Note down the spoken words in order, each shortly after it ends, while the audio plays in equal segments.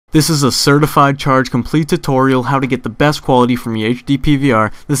This is a certified charge complete tutorial how to get the best quality from your HD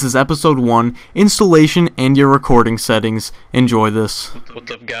PVR. This is episode 1, installation and your recording settings. Enjoy this.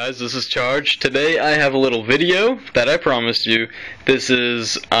 What's up guys, this is Charge. Today I have a little video that I promised you. This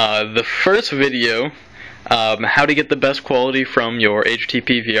is the first video, how to get the best quality from your HD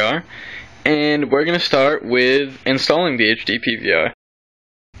PVR. And we're going to start with installing the HD PVR.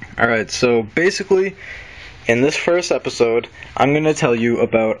 Alright, so basically, in this first episode, I'm going to tell you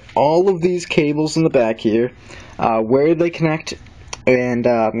about all of these cables in the back here, where they connect, and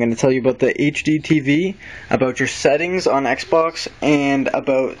I'm going to tell you about the Hdtv, about your settings on Xbox, and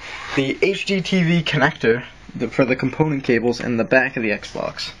about the Hdtv connector for the component cables in the back of the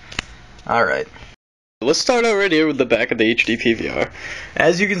Xbox. Alright. Let's start out right here with the back of the HD PVR.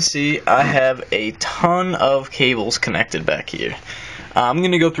 As you can see, I have a ton of cables connected back here. I'm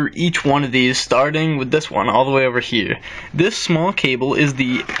going to go through each one of these, starting with this one all the way over here. This small cable is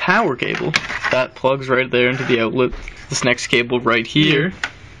the power cable that plugs right there into the outlet. This next cable right here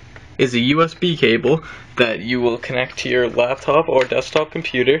is a USB cable that you will connect to your laptop or desktop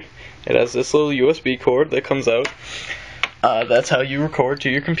computer. It has this little USB cord that comes out. That's how you record to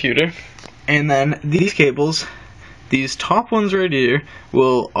your computer. And then these cables, these top ones right here,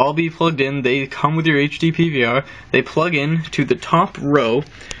 will all be plugged in. They come with your HD PVR. They plug in to the top row.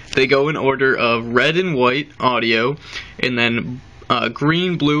 They go in order of red and white audio, and then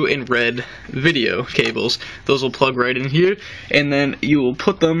green, blue, and red video cables. Those will plug right in here, and then you will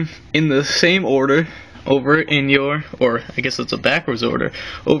put them in the same order over in your, or I guess it's a backwards order,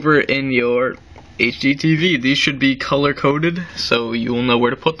 over in your HDTV. These should be color coded, so you will know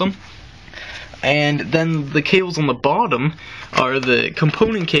where to put them. And then the cables on the bottom are the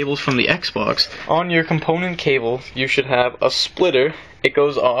component cables from the Xbox. On your component cable, you should have a splitter. It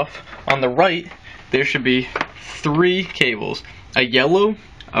goes off. On the right, there should be 3 cables. A yellow,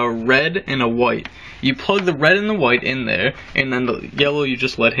 a red, and a white. You plug the red and the white in there, and then the yellow you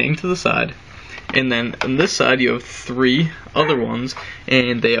just let hang to the side. And then on this side you have 3 other ones,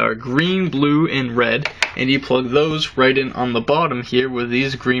 and they are green, blue, and red, and you plug those right in on the bottom here where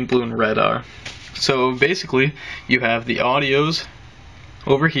these green, blue, and red are. So basically you have the audios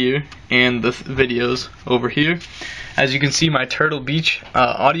over here and the videos over here. As you can see, my Turtle Beach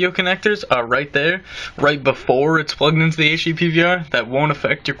audio connectors are right there, right before it's plugged into the HD PVR. That won't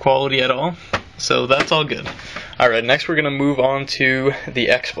affect your quality at all. So that's all good. Alright, next we're going to move on to the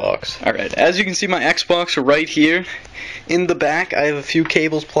Xbox. Alright, as you can see, my Xbox right here. In the back, I have a few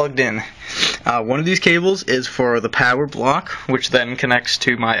cables plugged in. One of these cables is for the power block, which then connects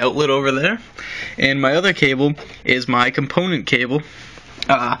to my outlet over there. And my other cable is my component cable.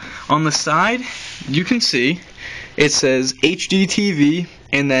 On the side, you can see it says HDTV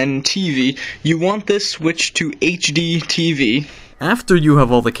and then TV. You want this switched to HDTV. After you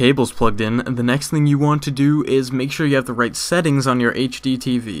have all the cables plugged in, the next thing you want to do is make sure you have the right settings on your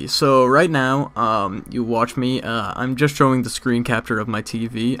HDTV. So right now, you watch me, I'm just showing the screen capture of my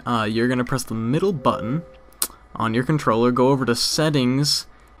TV. You're going to press the middle button on your controller, go over to Settings,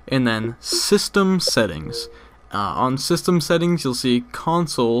 and then System Settings. On System Settings, you'll see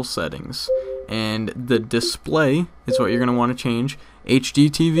Console Settings. And the display is what you're going to want to change.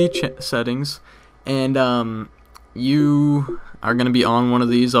 HDTV settings. And you are going to be on one of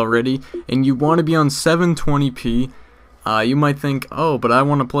these already, and you want to be on 720p. You might think, oh, but I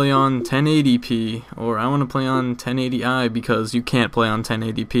want to play on 1080p, or I want to play on 1080i, because you can't play on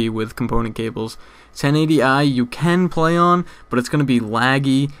 1080p with component cables. 1080i you can play on, but it's going to be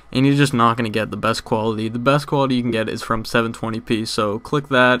laggy, and you're just not going to get the best quality. The best quality you can get is from 720p, so click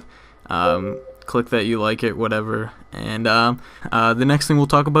that. Click that you like it, whatever. And the next thing we'll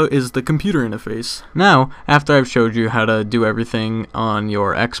talk about is the computer interface. Now, after I've showed you how to do everything on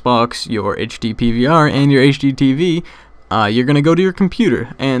your Xbox, your HD PVR, and your HDTV, you're going to go to your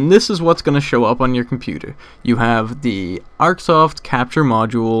computer, and this is what's going to show up on your computer. You have the ArcSoft capture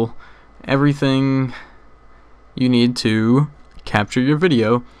module, everything you need to capture your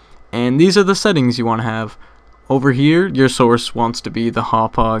video, and these are the settings you want to have. Over here, your source wants to be the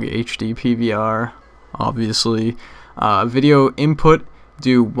Hauppauge HD PVR, obviously. Video input,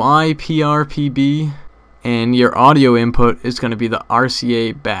 do YPRPB, and your audio input is going to be the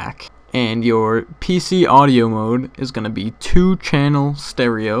RCA back. And your PC audio mode is going to be 2-channel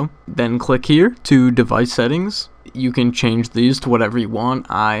stereo. Then click here to device settings. You can change these to whatever you want.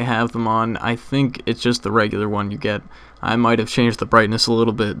 I have them on, I think it's just the regular one you get. I might have changed the brightness a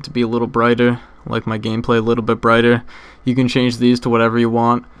little bit to be a little brighter, like my gameplay a little bit brighter. You can change these to whatever you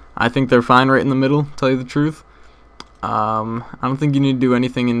want. I think they're fine right in the middle, to tell you the truth. I don't think you need to do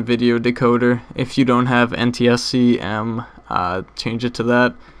anything in video decoder. If you don't have NTSC-M, change it to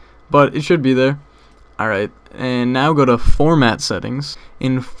that. but it should be there. Alright, and now go to Format Settings.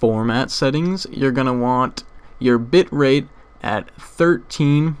 In Format Settings, you're going to want your bit rate at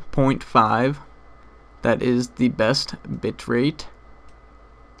 13.5. That is the best bit rate.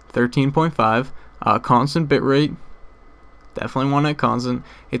 13.5. Constant bit rate. Definitely want it constant.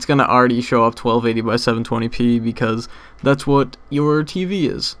 It's going to already show up 1280 by 720p because that's what your TV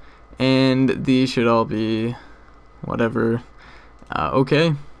is. And these should all be whatever.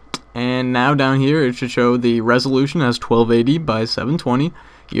 Okay. And now down here it should show the resolution as 1280 by 720,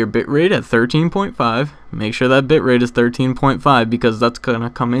 your bitrate at 13.5. Make sure that bitrate is 13.5 because that's going to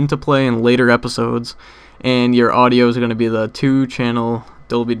come into play in later episodes. And your audio is going to be the 2-channel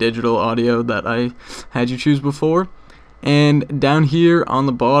Dolby Digital audio that I had you choose before. And down here on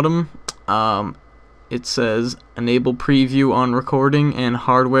the bottom, it says enable preview on recording and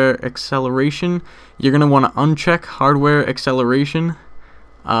hardware acceleration. You're going to want to uncheck hardware acceleration.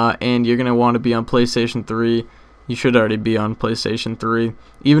 And you're going to want to be on PlayStation 3. You should already be on PlayStation 3.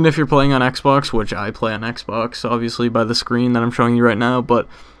 Even if you're playing on Xbox, which I play on Xbox, obviously by the screen that I'm showing you right now, but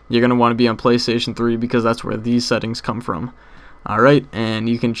you're going to want to be on PlayStation 3 because that's where these settings come from. Alright, and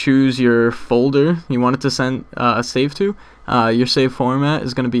you can choose your folder you want it to save to. Your save format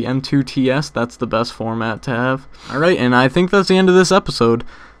is going to be M2TS. That's the best format to have. Alright, and I think that's the end of this episode.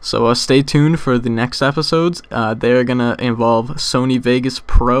 So stay tuned for the next episodes. They're going to involve Sony Vegas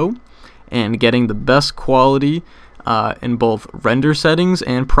Pro and getting the best quality in both render settings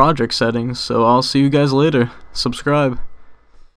and project settings. So I'll see you guys later. Subscribe.